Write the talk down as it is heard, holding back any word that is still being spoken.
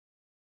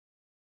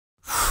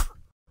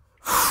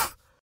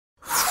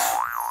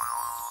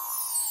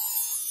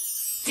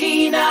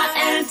Tina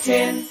and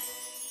Tin.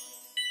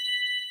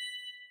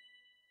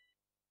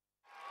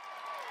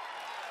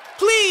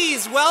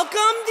 Please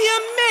welcome the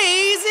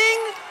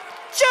amazing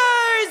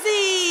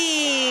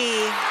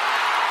Jersey!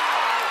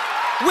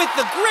 With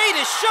the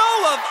greatest show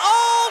of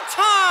all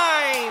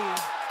time!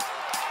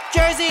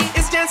 Jersey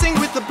is dancing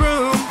with the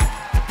broom,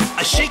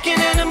 a shaking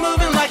and a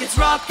moving like it's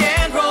rock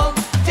and roll.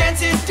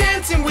 Dancing,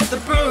 dancing with the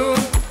broom,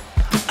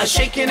 a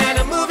shaking and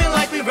a moving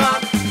like we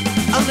rock.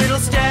 A little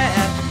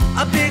step,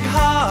 a big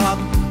hop,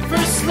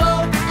 first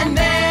slow and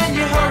then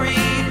you hurry.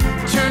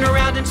 Turn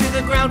around into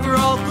the ground, we're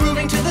all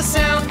grooving to the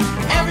sound.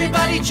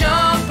 Everybody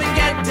jump and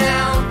get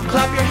down.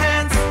 Clap your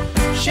hands,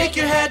 shake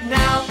your head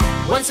now.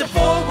 One step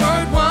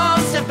forward, one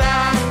step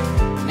back.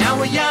 Now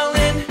we're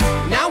yelling,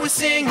 now we're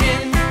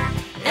singing.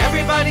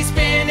 Everybody's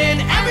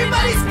spinning,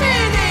 everybody's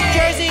spinning.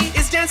 Jersey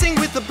is dancing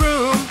with the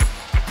broom,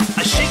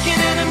 a shaking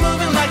and a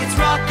moving like it's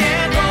rock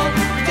and roll.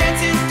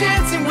 Dancing,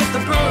 dancing with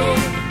the broom,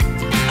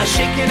 a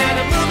shaking and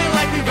a moving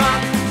like we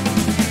rock.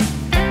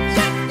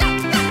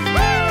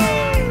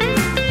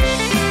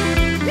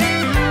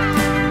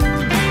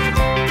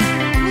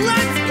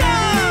 Let's go!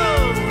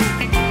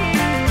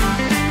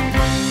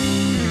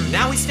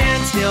 Now we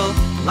stand still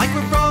like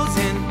we're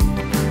frozen,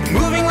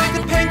 moving like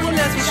the penguin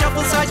as we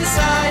shuffle side to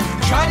side.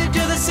 Try to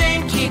do the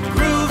same, keep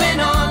grooving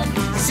on.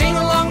 Sing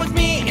along with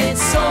me,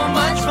 it's so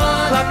much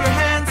fun. Clap your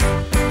hands,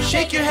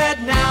 shake your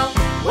head now.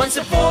 One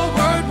step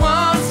forward,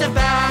 one step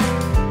back.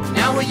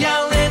 Now we're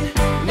yelling,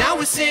 now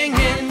we're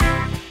singing.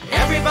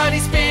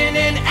 Everybody's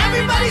spinning,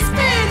 everybody's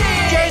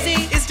spinning.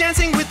 Jersey is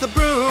dancing with the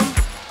broom,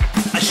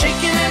 a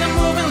shaking and a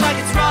moving like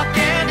it's rock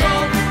and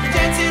roll.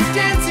 Dancing,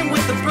 dancing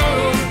with the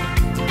broom,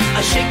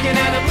 a shaking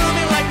and a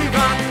moving like we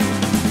rock.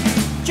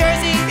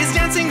 Jersey is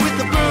dancing with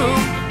the broom,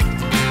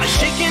 a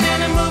shaking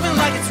and a moving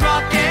like it's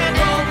rock and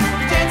roll.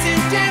 Dancing,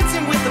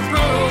 dancing with the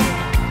broom,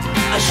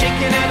 a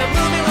shaking and a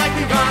moving like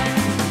we rock.